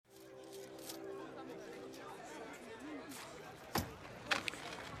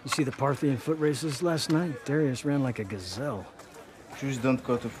You see the Parthian foot races last night? Darius ran like a gazelle. Jews don't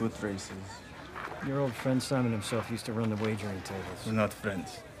go to foot races. Your old friend Simon himself used to run the wagering tables. We're not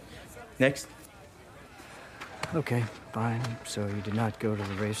friends. Next. Okay, fine. So you did not go to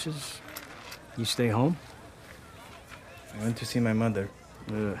the races? You stay home? I went to see my mother.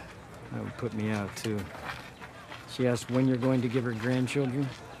 Ugh, that would put me out, too. She asked when you're going to give her grandchildren?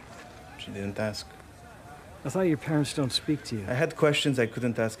 She didn't ask. I thought your parents don't speak to you. I had questions I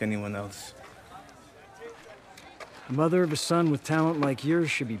couldn't ask anyone else. A mother of a son with talent like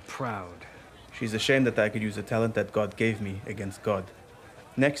yours should be proud. She's ashamed that I could use the talent that God gave me against God.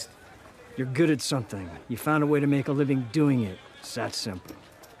 Next. You're good at something. You found a way to make a living doing it. It's that simple.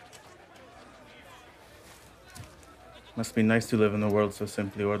 Must be nice to live in a world so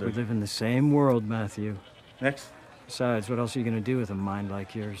simply We ordered. live in the same world, Matthew. Next. Besides, what else are you going to do with a mind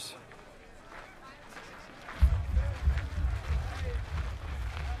like yours?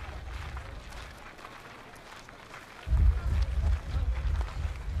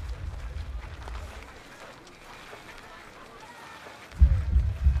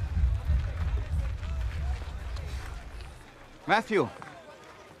 Matthew.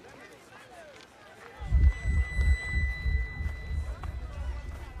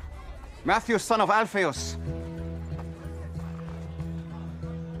 Matthew, son of Alphaeus.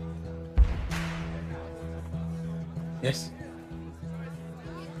 Yes.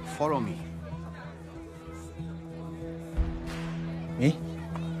 Follow me. Me?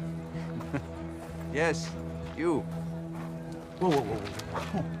 Yes, you. Whoa.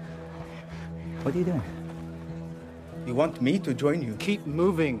 What are you doing? You want me to join you? Keep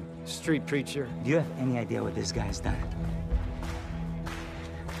moving, street preacher. Do you have any idea what this guy's done?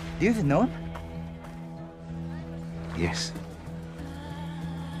 Do you even know him? Yes.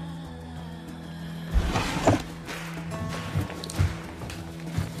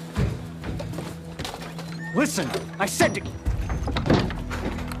 Listen, I said to...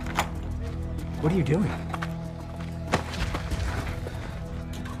 What are you doing?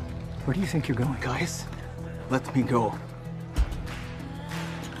 Where do you think you're going? Guys, let me go.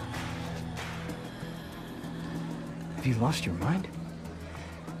 Have you lost your mind?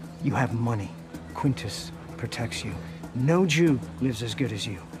 You have money. Quintus protects you. No Jew lives as good as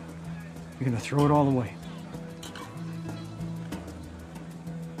you. You're gonna throw it all away.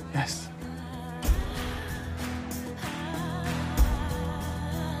 Yes.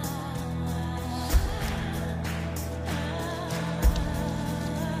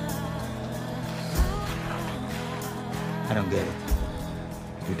 I don't get it.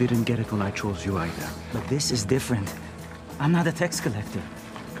 You didn't get it when I chose you either. But this is different. I'm not a tax collector.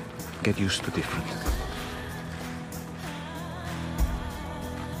 Get used to different.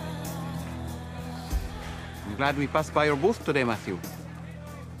 I'm glad we passed by your booth today, Matthew.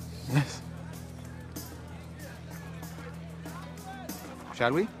 Yes.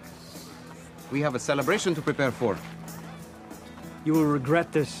 Shall we? We have a celebration to prepare for. You will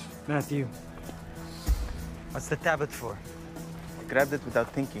regret this, Matthew. What's the tablet for? I grabbed it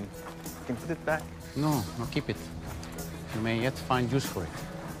without thinking. You can put it back. No, keep it. You may yet find use for it.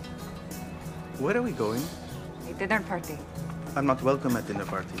 Where are we going? A dinner party. I'm not welcome at dinner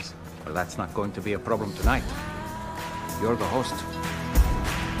parties. Well, that's not going to be a problem tonight. You're the host.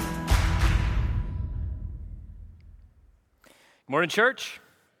 Morning, church.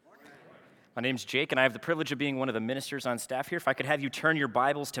 My name's Jake, and I have the privilege of being one of the ministers on staff here. If I could have you turn your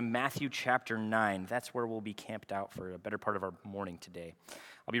Bibles to Matthew chapter 9. That's where we'll be camped out for a better part of our morning today.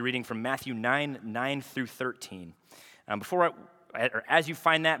 I'll be reading from Matthew 9 through 13. As you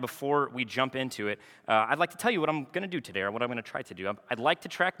find that, before we jump into it, I'd like to tell you what I'm going to do today, or what I'm going to try to do. I'd like to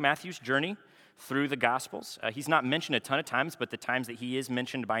track Matthew's journey through the Gospels. He's not mentioned a ton of times, but the times that he is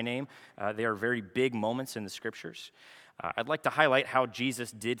mentioned by name, they are very big moments in the Scriptures. I'd like to highlight how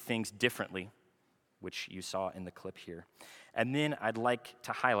Jesus did things differently, which you saw in the clip here. And then I'd like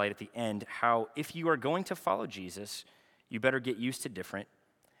to highlight at the end how if you are going to follow Jesus, you better get used to different,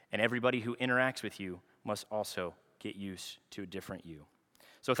 and everybody who interacts with you must also get used to a different you.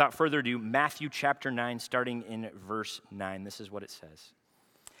 So without further ado, Matthew chapter 9, starting in verse 9, this is what it says.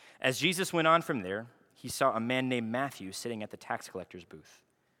 As Jesus went on from there, he saw a man named Matthew sitting at the tax collector's booth.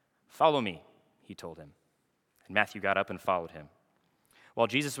 "Follow me," he told him. And Matthew got up and followed him. While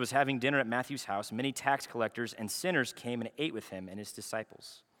Jesus was having dinner at Matthew's house, many tax collectors and sinners came and ate with him and his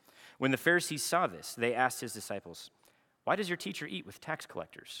disciples. When the Pharisees saw this, they asked his disciples, "Why does your teacher eat with tax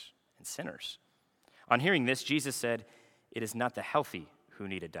collectors and sinners?" On hearing this, Jesus said, "It is not the healthy who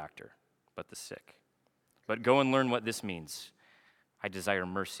need a doctor, but the sick. But go and learn what this means. I desire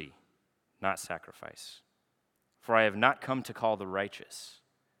mercy, not sacrifice. For I have not come to call the righteous,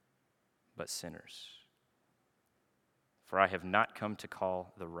 but sinners. For I have not come to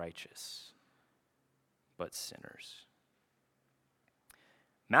call the righteous, but sinners.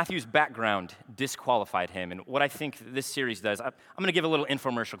 Matthew's background disqualified him, and what I think this series does, I'm going to give a little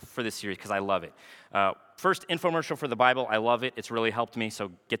infomercial for this series because I love it. First, infomercial for the Bible, I love it. It's really helped me, so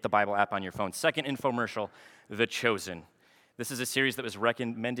get the Bible app on your phone. Second infomercial, The Chosen. This is a series that was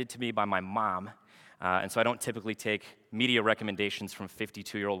recommended to me by my mom, and so I don't typically take media recommendations from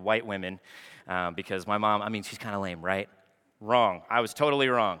 52-year-old white women because my mom, she's kind of lame, right? Wrong. I was totally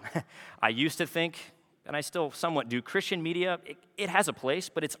wrong. I used to think, and I still somewhat do, Christian media, it has a place,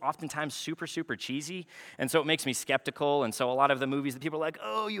 but it's oftentimes super, super cheesy, and so it makes me skeptical, and so a lot of the movies that people are like,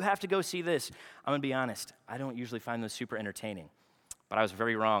 oh, you have to go see this. I'm going to be honest, I don't usually find those super entertaining, but I was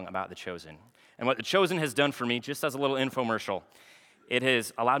very wrong about The Chosen. And what The Chosen has done for me, just as a little infomercial, it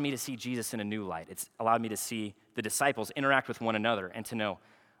has allowed me to see Jesus in a new light. It's allowed me to see the disciples interact with one another and to know,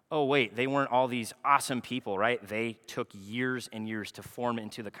 oh, wait, they weren't all these awesome people, right? They took years and years to form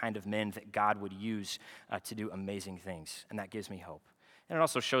into the kind of men that God would use to do amazing things, and that gives me hope. And it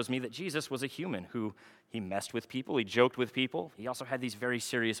also shows me that Jesus was a human who he messed with people, he joked with people. He also had these very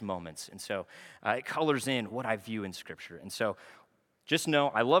serious moments, and so it colors in what I view in Scripture. And so just know,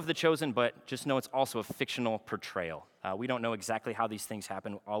 I love The Chosen, but just know it's also a fictional portrayal. We don't know exactly how these things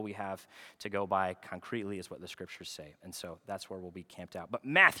happen. All we have to go by concretely is what the Scriptures say. And so that's where we'll be camped out. But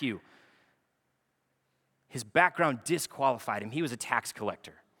Matthew, his background disqualified him. He was a tax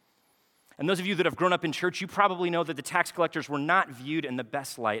collector. And those of you that have grown up in church, you probably know that the tax collectors were not viewed in the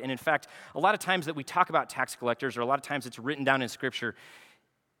best light. And in fact, a lot of times that we talk about tax collectors, or a lot of times it's written down in Scripture,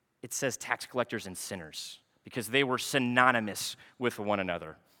 it says tax collectors and sinners, because they were synonymous with one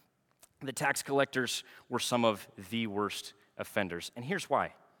another. The tax collectors were some of the worst offenders, and here's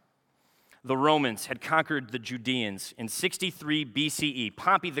why. The Romans had conquered the Judeans in 63 BCE.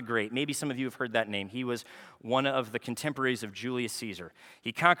 Pompey the Great, maybe some of you have heard that name. He was one of the contemporaries of Julius Caesar.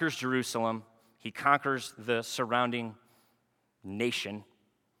 He conquers Jerusalem. He conquers the surrounding nation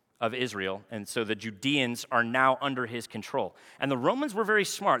of Israel, and so the Judeans are now under his control. And the Romans were very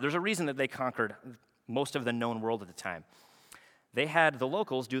smart. There's a reason that they conquered most of the known world at the time. They had the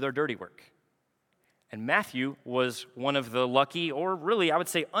locals do their dirty work. And Matthew was one of the lucky, or really I would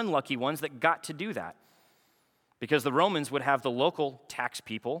say unlucky ones that got to do that. Because the Romans would have the local tax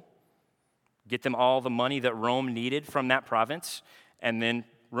people get them all the money that Rome needed from that province, and then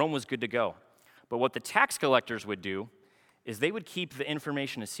Rome was good to go. But what the tax collectors would do is they would keep the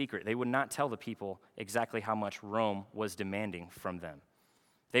information a secret. They would not tell the people exactly how much Rome was demanding from them.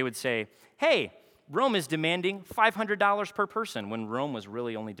 They would say, hey, Rome is demanding $500 per person, when Rome was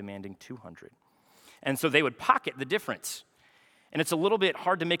really only demanding $200. And so they would pocket the difference. And it's a little bit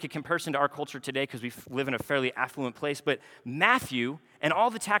hard to make a comparison to our culture today because we live in a fairly affluent place, but Matthew and all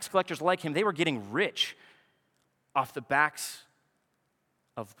the tax collectors like him, they were getting rich off the backs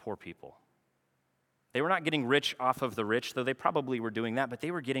of poor people. They were not getting rich off of the rich, though they probably were doing that, but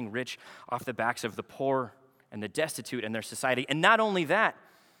they were getting rich off the backs of the poor and the destitute in their society. And not only that,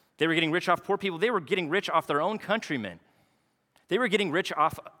 they were getting rich off poor people, they were getting rich off their own countrymen. They were getting rich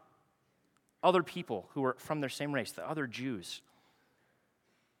off other people who were from their same race, the other Jews.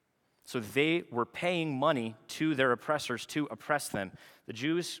 So they were paying money to their oppressors to oppress them. The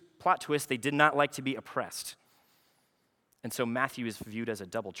Jews, plot twist, they did not like to be oppressed. And so Matthew is viewed as a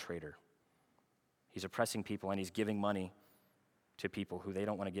double traitor. He's oppressing people and he's giving money to people who they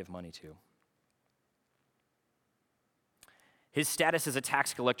don't want to give money to. His status as a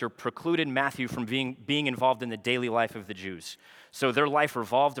tax collector precluded Matthew from being involved in the daily life of the Jews. So their life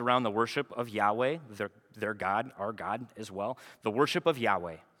revolved around the worship of Yahweh, their God, our God as well, the worship of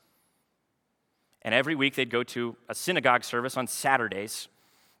Yahweh. And every week they'd go to a synagogue service on Saturdays.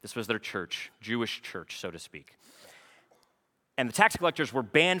 This was their church, Jewish church, so to speak. And the tax collectors were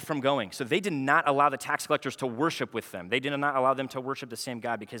banned from going. So they did not allow the tax collectors to worship with them. They did not allow them to worship the same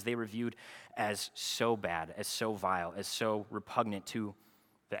God because they were viewed as so bad, as so vile, as so repugnant to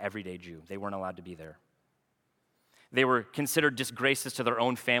the everyday Jew. They weren't allowed to be there. They were considered disgraces to their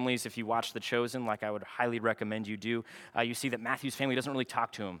own families. If you watch The Chosen, like I would highly recommend you do, you see that Matthew's family doesn't really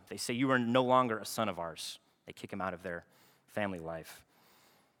talk to him. They say, you are no longer a son of ours. They kick him out of their family life.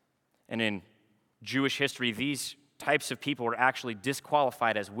 And in Jewish history, these types of people were actually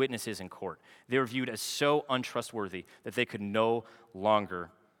disqualified as witnesses in court. They were viewed as so untrustworthy that they could no longer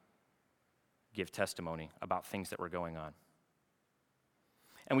give testimony about things that were going on.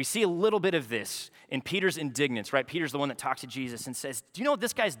 And we see a little bit of this in Peter's indignance, right? Peter's the one that talks to Jesus and says, do you know what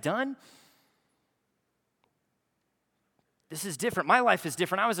this guy's done? This is different. My life is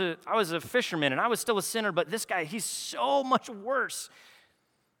different. I was a fisherman and I was still a sinner, but this guy, he's so much worse.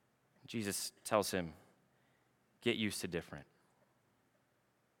 Jesus tells him, get used to different.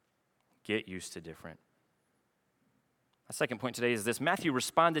 Get used to different. A second point today is this. Matthew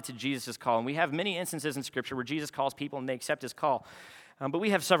responded to Jesus' call, and we have many instances in Scripture where Jesus calls people and they accept his call. But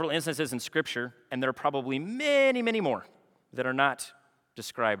we have several instances in Scripture, and there are probably many, many more that are not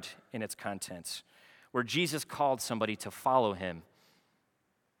described in its contents, where Jesus called somebody to follow him,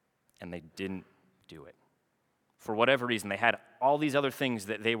 and they didn't do it. For whatever reason, they had all these other things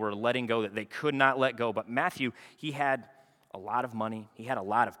that they were letting go that they could not let go. But Matthew, he had a lot of money. He had a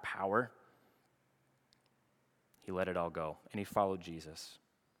lot of power. He let it all go, and he followed Jesus.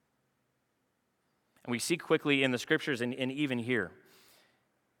 And we see quickly in the Scriptures and even here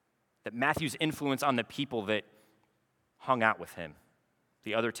that Matthew's influence on the people that hung out with him,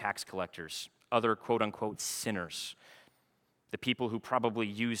 the other tax collectors, other quote-unquote sinners, the people who probably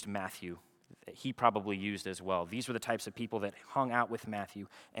used Matthew, that he probably used as well. These were the types of people that hung out with Matthew,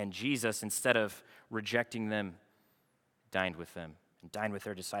 and Jesus, instead of rejecting them, dined with them and dined with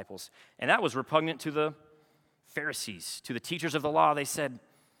their disciples. And that was repugnant to the Pharisees, to the teachers of the law. They said,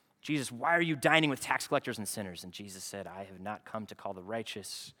 Jesus, why are you dining with tax collectors and sinners? And Jesus said, I have not come to call the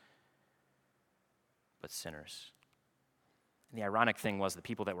righteous, but sinners. And the ironic thing was the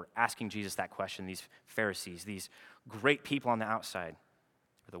people that were asking Jesus that question, these Pharisees, these great people on the outside,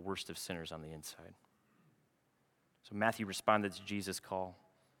 are the worst of sinners on the inside. So Matthew responded to Jesus' call,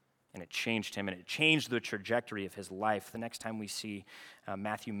 and it changed him, and it changed the trajectory of his life. The next time we see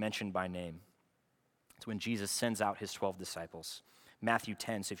Matthew mentioned by name, it's when Jesus sends out his 12 disciples. Matthew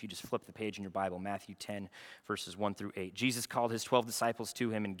 10, so if you just flip the page in your Bible, Matthew 10, verses 1 through 8. Jesus called his 12 disciples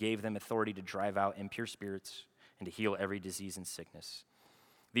to him and gave them authority to drive out impure spirits and to heal every disease and sickness.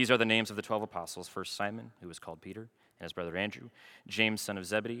 These are the names of the 12 apostles. First Simon, who was called Peter, and his brother Andrew, James, son of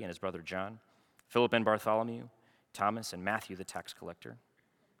Zebedee, and his brother John, Philip and Bartholomew, Thomas and Matthew the tax collector,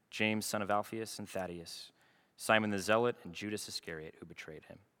 James, son of Alphaeus and Thaddeus, Simon the Zealot, and Judas Iscariot, who betrayed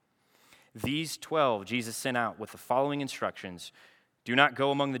him. These 12 Jesus sent out with the following instructions: do not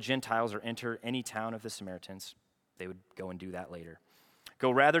go among the Gentiles or enter any town of the Samaritans. They would go and do that later. Go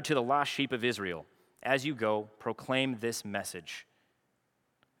rather to the lost sheep of Israel. As you go, proclaim this message: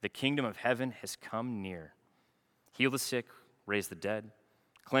 the kingdom of heaven has come near. Heal the sick, raise the dead,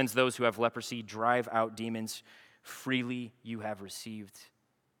 cleanse those who have leprosy, drive out demons. Freely you have received,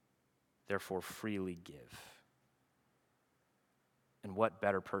 therefore freely give. And what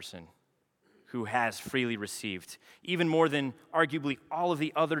better person who has freely received, even more than arguably all of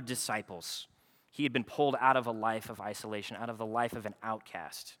the other disciples? He had been pulled out of a life of isolation, out of the life of an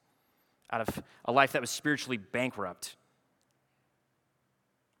outcast, out of a life that was spiritually bankrupt.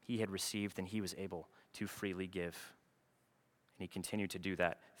 He had received, and he was able to freely give. And he continued to do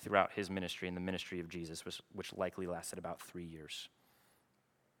that throughout his ministry and the ministry of Jesus, which likely lasted about 3 years.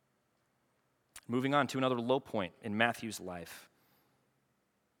 Moving on to another low point in Matthew's life.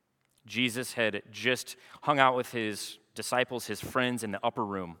 Jesus had just hung out with his disciples, his friends, in the upper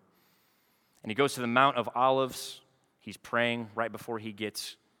room. And he goes to the Mount of Olives. He's praying right before he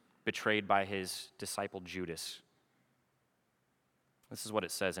gets betrayed by his disciple Judas. This is what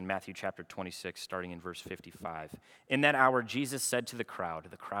it says in Matthew chapter 26, starting in verse 55. In that hour, Jesus said to the crowd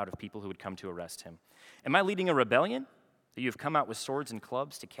of people who had come to arrest him, am I leading a rebellion that you have come out with swords and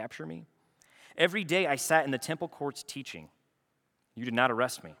clubs to capture me? Every day I sat in the temple courts teaching. You did not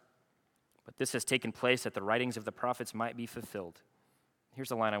arrest me. But this has taken place that the writings of the prophets might be fulfilled. Here's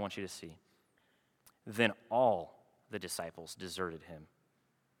the line I want you to see. Then all the disciples deserted him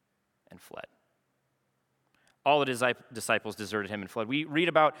and fled. All the disciples deserted him and fled. We read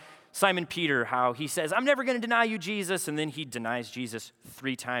about Simon Peter, how he says, I'm never going to deny you, Jesus, and then he denies Jesus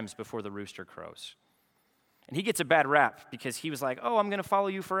 3 times before the rooster crows. And he gets a bad rap because he was like, oh, I'm going to follow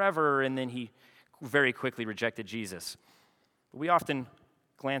you forever, and then he very quickly rejected Jesus. But we often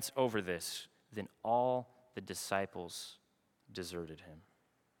glance over this. Then all the disciples deserted him.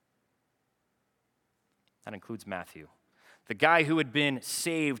 That includes Matthew, the guy who had been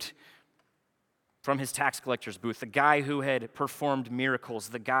saved from his tax collector's booth, the guy who had performed miracles,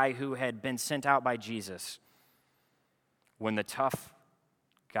 the guy who had been sent out by Jesus. When the tough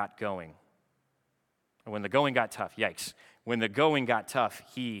got going, or when the going got tough, yikes. When the going got tough,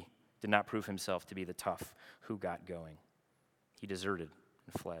 he did not prove himself to be the tough who got going. He deserted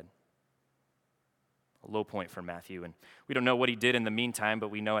and fled. A low point for Matthew, and we don't know what he did in the meantime, but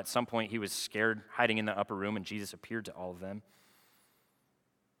we know at some point he was scared, hiding in the upper room, and Jesus appeared to all of them.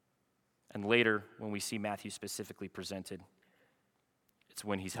 And later, when we see Matthew specifically presented, it's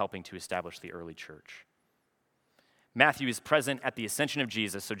when he's helping to establish the early church. Matthew is present at the ascension of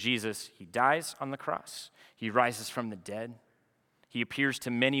Jesus. So Jesus, he dies on the cross. He rises from the dead. He appears to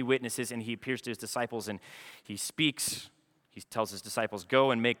many witnesses, and he appears to his disciples, and he speaks. He tells his disciples,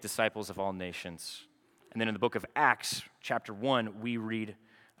 go and make disciples of all nations. And then in the book of Acts, chapter 1, we read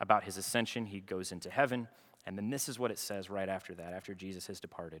about his ascension. He goes into heaven, and then this is what it says right after that, after Jesus has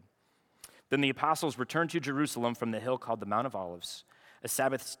departed. Then the apostles returned to Jerusalem from the hill called the Mount of Olives, a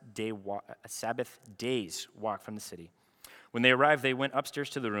Sabbath day's walk from the city. When they arrived, they went upstairs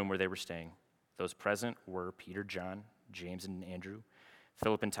to the room where they were staying. Those present were Peter, John, James and Andrew,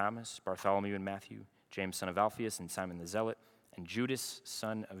 Philip and Thomas, Bartholomew and Matthew, James son of Alphaeus and Simon the Zealot, and Judas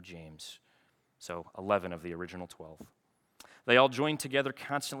son of James. So 11 of the original 12. They all joined together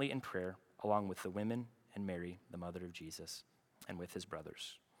constantly in prayer, along with the women and Mary, the mother of Jesus, and with his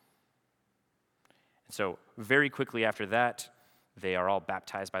brothers. And so very quickly after that, they are all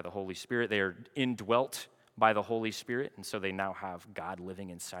baptized by the Holy Spirit. They are indwelt by the Holy Spirit, and so they now have God living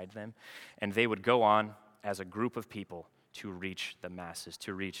inside them. And they would go on as a group of people to reach the masses,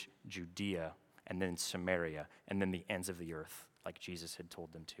 to reach Judea, and then Samaria, and then the ends of the earth, like Jesus had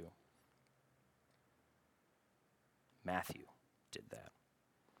told them to. Matthew did that.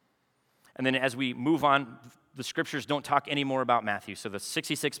 And then as we move on, the scriptures don't talk anymore about Matthew. So the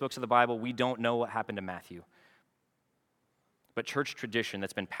 66 books of the Bible, we don't know what happened to Matthew. But church tradition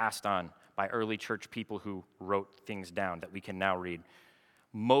that's been passed on by early church people who wrote things down that we can now read,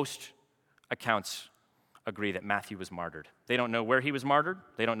 most accounts agree that Matthew was martyred. They don't know where he was martyred.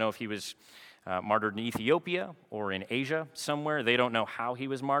 They don't know if he was martyred in Ethiopia or in Asia somewhere. They don't know how he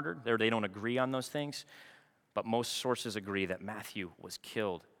was martyred. They don't agree on those things. But most sources agree that Matthew was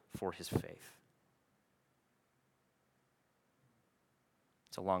killed for his faith.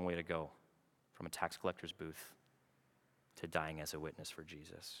 It's a long way to go from a tax collector's booth to dying as a witness for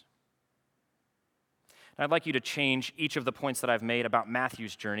Jesus. And I'd like you to change each of the points that I've made about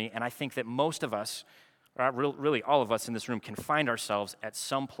Matthew's journey, and I think that most of us, or really all of us in this room, can find ourselves at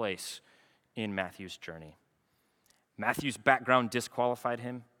some place in Matthew's journey. Matthew's background disqualified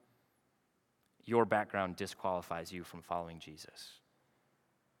him. Your background disqualifies you from following Jesus.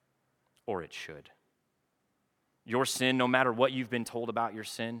 Or it should. Your sin, no matter what you've been told about your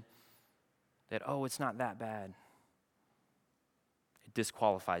sin, that, oh, it's not that bad. It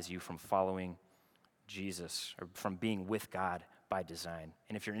disqualifies you from following Jesus or from being with God by design.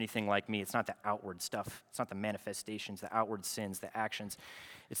 And if you're anything like me, it's not the outward stuff. It's not the manifestations, the outward sins, the actions.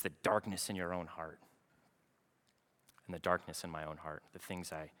 It's the darkness in your own heart. And the darkness in my own heart, the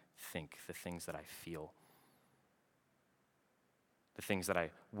things I think, the things that I feel, the things that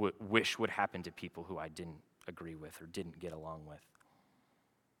I wish would happen to people who I didn't agree with or didn't get along with.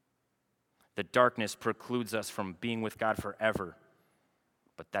 The darkness precludes us from being with God forever,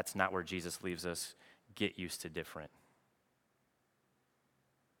 but that's not where Jesus leaves us. Get used to different.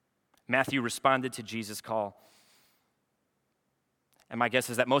 Matthew responded to Jesus' call. And my guess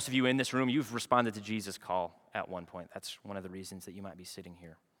is that most of you in this room, you've responded to Jesus' call at one point. That's one of the reasons that you might be sitting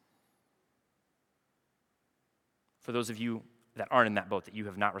here. For those of you that aren't in that boat, that you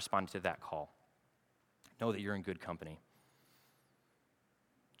have not responded to that call, know that you're in good company.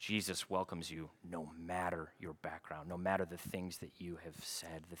 Jesus welcomes you no matter your background, no matter the things that you have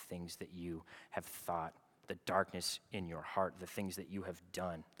said, the things that you have thought, the darkness in your heart, the things that you have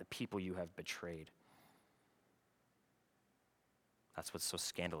done, the people you have betrayed. That's what's so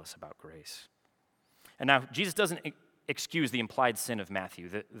scandalous about grace. And now, Jesus doesn't excuse the implied sin of Matthew,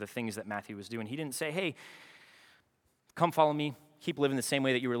 the things that Matthew was doing. He didn't say, hey, come follow me, keep living the same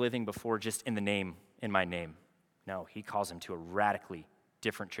way that you were living before, just in my name. No, he calls him to a radically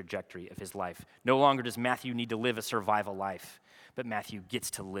different trajectory of his life. No longer does Matthew need to live a survival life, but Matthew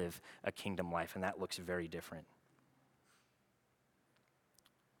gets to live a kingdom life, and that looks very different.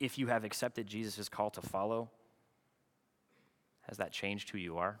 If you have accepted Jesus' call to follow, has that changed who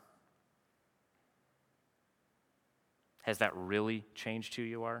you are? Has that really changed who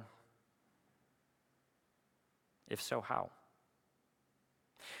you are? If so, how?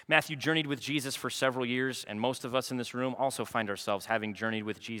 Matthew journeyed with Jesus for several years, and most of us in this room also find ourselves having journeyed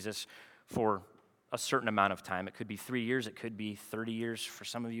with Jesus for a certain amount of time. It could be 3 years, it could be 30 years. For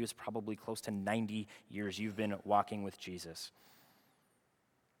some of you, it's probably close to 90 years you've been walking with Jesus.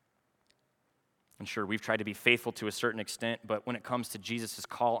 And sure, we've tried to be faithful to a certain extent, but when it comes to Jesus'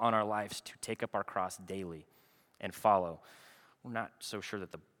 call on our lives to take up our cross daily and follow, we're not so sure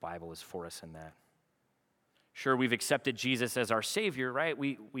that the Bible is for us in that. Sure, we've accepted Jesus as our Savior, right?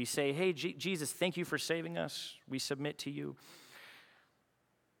 We say, hey, Jesus, thank you for saving us. We submit to you.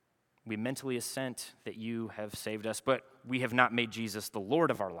 We mentally assent that you have saved us, but we have not made Jesus the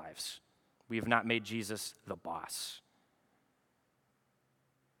Lord of our lives. We have not made Jesus the boss.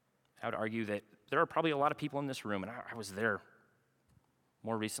 I would argue that there are probably a lot of people in this room, and I was there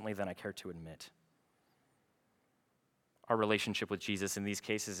more recently than I care to admit. Our relationship with Jesus in these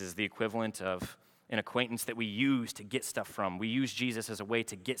cases is the equivalent of an acquaintance that we use to get stuff from. We use Jesus as a way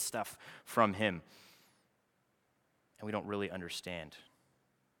to get stuff from him. And we don't really understand.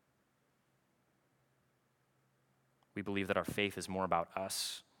 We believe that our faith is more about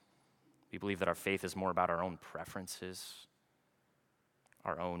us. We believe that our faith is more about our own preferences,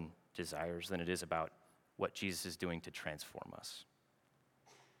 our own desires, than it is about what Jesus is doing to transform us.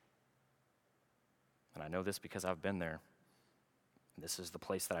 And I know this because I've been there. This is the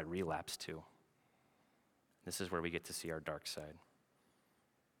place that I relapse to. This is where we get to see our dark side.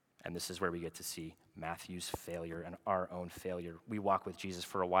 And this is where we get to see Matthew's failure and our own failure. We walk with Jesus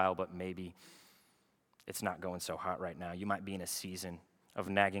for a while, but maybe it's not going so hot right now. You might be in a season of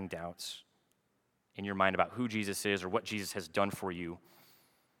nagging doubts in your mind about who Jesus is or what Jesus has done for you.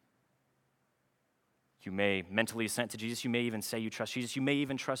 You may mentally assent to Jesus. You may even say you trust Jesus. You may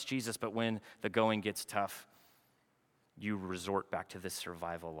even trust Jesus, but when the going gets tough, you resort back to this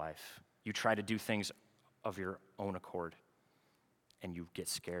survival life. You try to do things of your own accord, and you get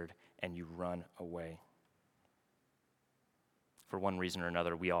scared, and you run away. For one reason or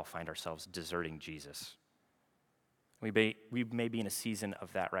another, we all find ourselves deserting Jesus. We may be in a season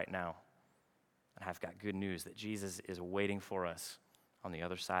of that right now, and I've got good news that Jesus is waiting for us on the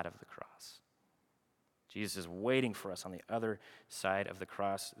other side of the cross. Jesus is waiting for us on the other side of the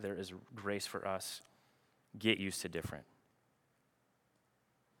cross. There is grace for us. Get used to different.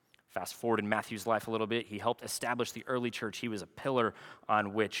 Fast forward in Matthew's life a little bit. He helped establish the early church. He was a pillar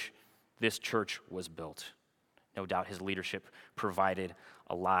on which this church was built. No doubt his leadership provided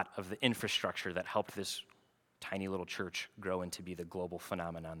a lot of the infrastructure that helped this tiny little church grow into be the global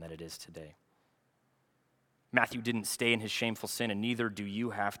phenomenon that it is today. Matthew didn't stay in his shameful sin, and neither do you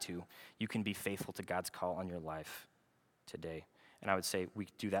have to. You can be faithful to God's call on your life today. And I would say we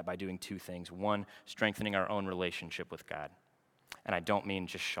do that by doing two things. One, strengthening our own relationship with God. And I don't mean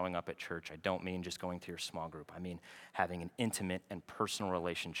just showing up at church. I don't mean just going to your small group. I mean having an intimate and personal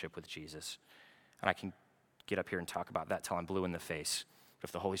relationship with Jesus. And I can get up here and talk about that till I'm blue in the face. But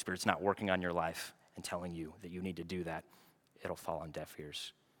if the Holy Spirit's not working on your life and telling you that you need to do that, it'll fall on deaf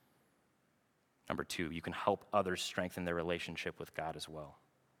ears. Number two, you can help others strengthen their relationship with God as well.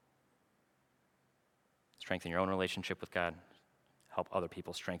 Strengthen your own relationship with God, help other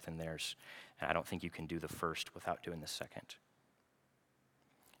people strengthen theirs. And I don't think you can do the first without doing the second.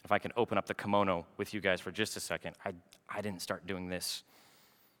 If I can open up the kimono with you guys for just a second, I didn't start doing this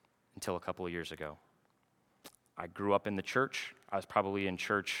until a couple of years ago. I grew up in the church. I was probably in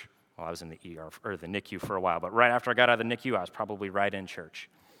church, well, I was in the ER, or the NICU for a while, but right after I got out of the NICU, I was probably right in church.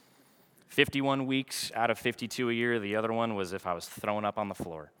 51 weeks out of 52 a year, the other one was if I was thrown up on the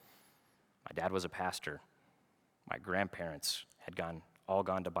floor. My dad was a pastor. My grandparents had all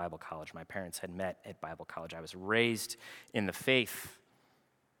gone to Bible college. My parents had met at Bible college. I was raised in the faith.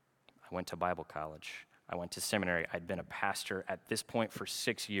 I went to Bible college. I went to seminary. I'd been a pastor at this point for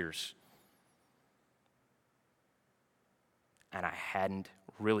 6 years. And I hadn't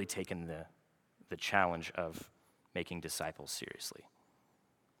really taken the challenge of making disciples seriously.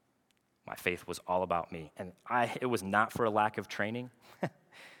 My faith was all about me. And it was not for a lack of training.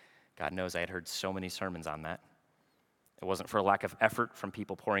 God knows I had heard so many sermons on that. It wasn't for a lack of effort from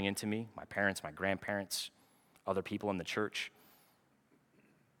people pouring into me, my parents, my grandparents, other people in the church.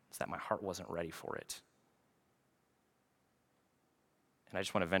 It's that my heart wasn't ready for it. And I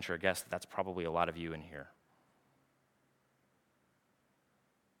just want to venture a guess that that's probably a lot of you in here.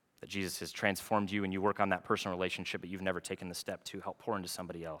 That Jesus has transformed you and you work on that personal relationship, but you've never taken the step to help pour into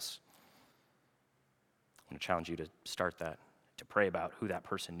somebody else. I want to challenge you to start that, to pray about who that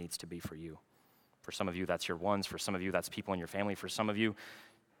person needs to be for you. For some of you, that's your ones. For some of you, that's people in your family. For some of you,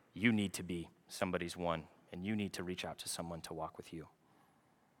 you need to be somebody's one, and you need to reach out to someone to walk with you.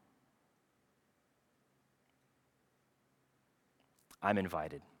 I'm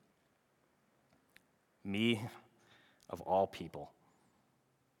invited. Me of all people.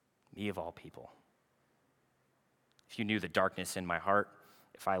 Me of all people. If you knew the darkness in my heart,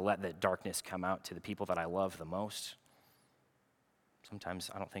 if I let the darkness come out to the people that I love the most,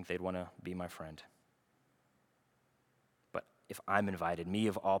 sometimes I don't think they'd want to be my friend. But if I'm invited, me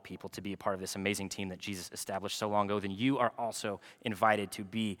of all people, to be a part of this amazing team that Jesus established so long ago, then you are also invited to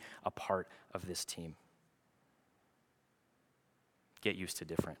be a part of this team. Get used to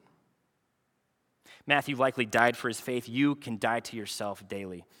different. Matthew likely died for his faith. You can die to yourself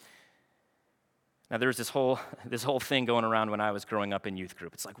daily. Now, there's this whole thing going around when I was growing up in youth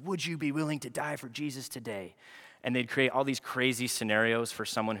group. It's like, would you be willing to die for Jesus today? And they'd create all these crazy scenarios for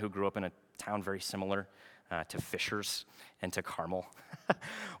someone who grew up in a town very similar to Fishers and to Carmel.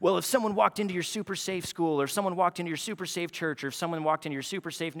 Well, if someone walked into your super safe school, or someone walked into your super safe church, or if someone walked into your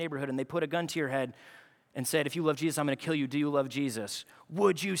super safe neighborhood and they put a gun to your head and said, if you love Jesus, I'm going to kill you. Do you love Jesus?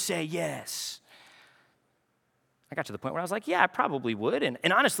 Would you say yes? I got to the point where I was like, yeah, I probably would. And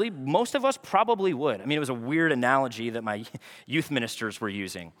honestly, most of us probably would. I mean, it was a weird analogy that my youth ministers were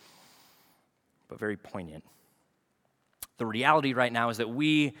using, but very poignant. The reality right now is that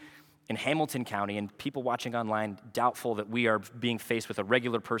we in Hamilton County, and people watching online, doubtful that we are being faced with a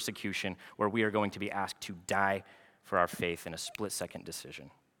regular persecution where we are going to be asked to die for our faith in a split-second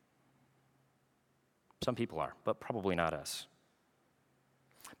decision. Some people are, but probably not us.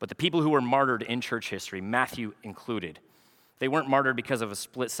 But the people who were martyred in church history, Matthew included, they weren't martyred because of a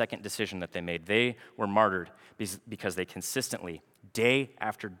split-second decision that they made. They were martyred because they consistently, day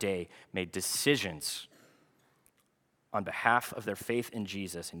after day, made decisions on behalf of their faith in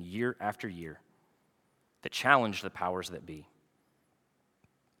Jesus, and year after year, that challenged the powers that be.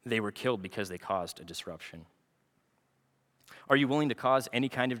 They were killed because they caused a disruption. Are you willing to cause any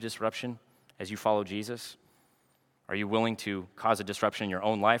kind of disruption as you follow Jesus? Are you willing to cause a disruption in your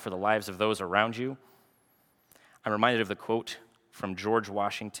own life or the lives of those around you? I'm reminded of the quote from George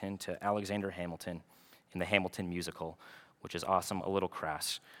Washington to Alexander Hamilton in the Hamilton musical, which is awesome, a little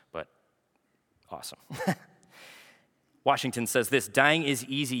crass, but awesome. Washington says this: dying is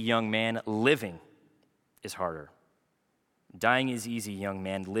easy, young man, living is harder. Dying is easy, young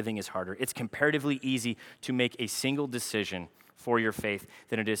man, living is harder. It's comparatively easy to make a single decision for your faith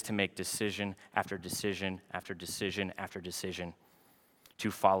than it is to make decision after decision after decision after decision to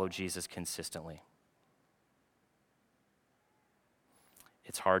follow Jesus consistently.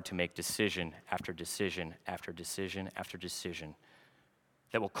 It's hard to make decision after decision after decision after decision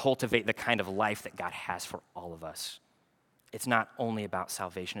that will cultivate the kind of life that God has for all of us. It's not only about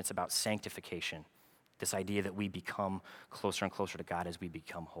salvation, it's about sanctification. This idea that we become closer and closer to God as we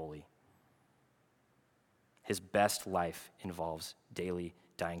become holy. His best life involves daily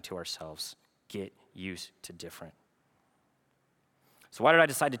dying to ourselves. Get used to different. So why did I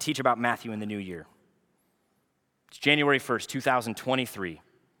decide to teach about Matthew in the new year? It's January 1st, 2023.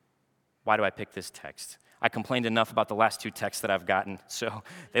 Why do I pick this text? I complained enough about the last two texts that I've gotten, so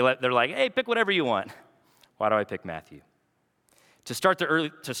they're like, hey, pick whatever you want. Why do I pick Matthew? To start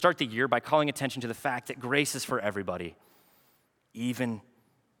the year by calling attention to the fact that grace is for everybody, even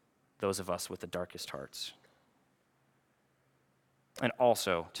those of us with the darkest hearts. And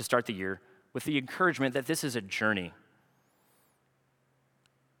also to start the year with the encouragement that this is a journey.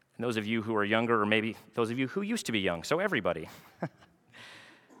 And those of you who are younger, or maybe those of you who used to be young, so everybody. You're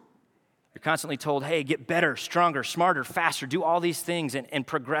constantly told, hey, get better, stronger, smarter, faster, do all these things and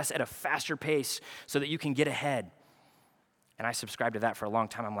progress at a faster pace so that you can get ahead. And I subscribed to that for a long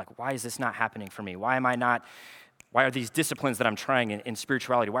time. I'm like, why is this not happening for me? Why are these disciplines that I'm trying in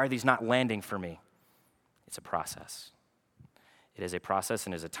spirituality, why are these not landing for me? It's a process. It is a process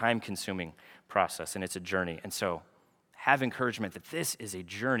and is a time-consuming process, and it's a journey. And so have encouragement that this is a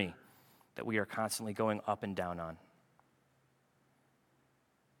journey that we are constantly going up and down on.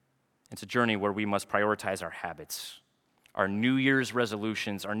 It's a journey where we must prioritize our habits, our New Year's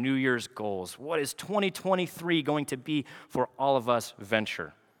resolutions, our New Year's goals. What is 2023 going to be for all of us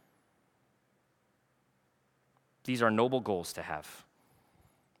venture? These are noble goals to have,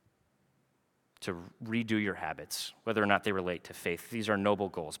 to redo your habits, whether or not they relate to faith. These are noble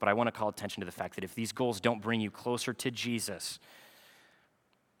goals, but I want to call attention to the fact that if these goals don't bring you closer to Jesus,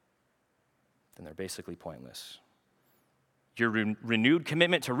 then they're basically pointless. Your renewed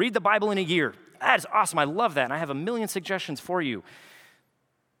commitment to read the Bible in a year, that is awesome. I love that, and I have a million suggestions for you.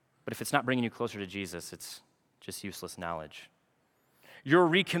 But if it's not bringing you closer to Jesus, it's just useless knowledge. Your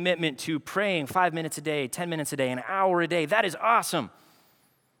recommitment to praying 5 minutes a day, 10 minutes a day, an hour a day, that is awesome.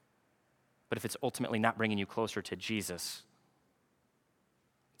 But if it's ultimately not bringing you closer to Jesus,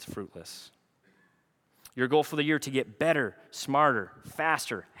 it's fruitless. Your goal for the year to get better, smarter,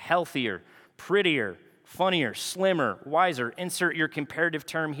 faster, healthier, prettier, funnier, slimmer, wiser, insert your comparative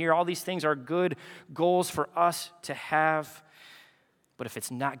term here. All these things are good goals for us to have. But if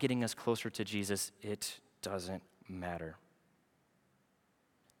it's not getting us closer to Jesus, it doesn't matter.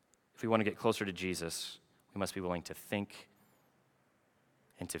 If we want to get closer to Jesus, we must be willing to think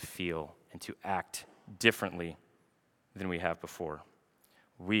and to feel and to act differently than we have before.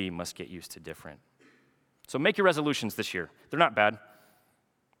 We must get used to different. So make your resolutions this year. They're not bad.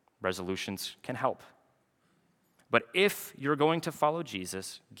 Resolutions can help. But if you're going to follow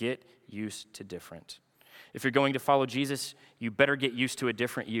Jesus, get used to different. If you're going to follow Jesus, you better get used to a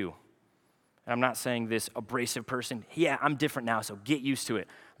different you. And I'm not saying this abrasive person, yeah, I'm different now, so get used to it.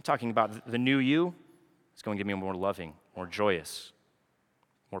 I'm talking about the new you. It's going to be more loving, more joyous,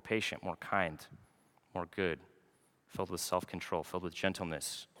 more patient, more kind, more good, filled with self-control, filled with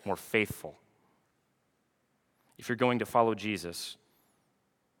gentleness, more faithful. If you're going to follow Jesus,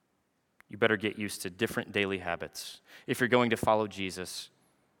 you better get used to different daily habits. If you're going to follow Jesus,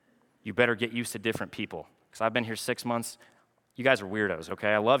 you better get used to different people. Because I've been here 6 months. You guys are weirdos,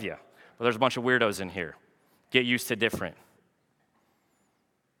 okay? I love you. But there's a bunch of weirdos in here. Get used to different.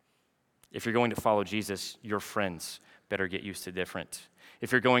 If you're going to follow Jesus, your friends better get used to different.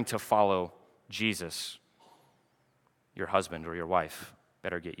 If you're going to follow Jesus, your husband or your wife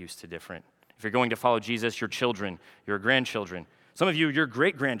better get used to different. If you're going to follow Jesus, your children, your grandchildren, some of you, your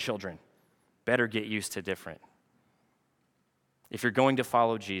great-grandchildren, better get used to different. If you're going to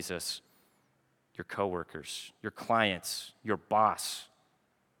follow Jesus, your coworkers, your clients, your boss,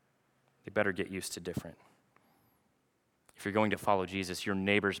 they better get used to different. If you're going to follow Jesus, your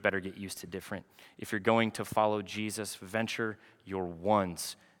neighbors better get used to different. If you're going to follow Jesus, venture, your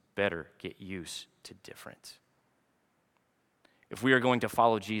ones better get used to different. If we are going to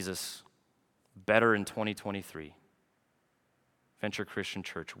follow Jesus better in 2023, Venture Christian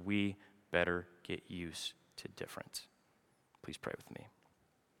Church, we better get used to different. Please pray with me.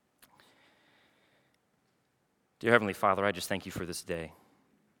 Dear Heavenly Father, I just thank you for this day.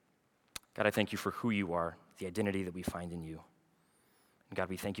 God, I thank you for who you are, the identity that we find in you. And God,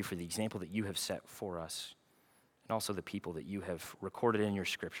 we thank you for the example that you have set for us, and also the people that you have recorded in your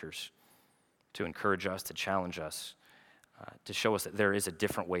scriptures to encourage us, to challenge us, to show us that there is a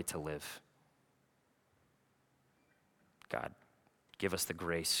different way to live. God, give us the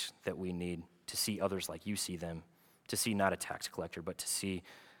grace that we need to see others like you see them, to see not a tax collector, but to see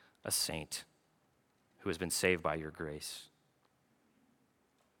a saint who has been saved by your grace.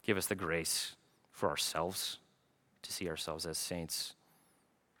 Give us the grace for ourselves to see ourselves as saints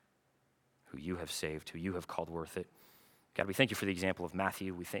who you have saved, who you have called worth it. God, we thank you for the example of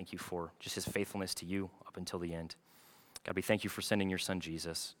Matthew. We thank you for just his faithfulness to you up until the end. God, we thank you for sending your son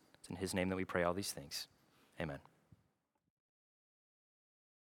Jesus. It's in his name that we pray all these things. Amen.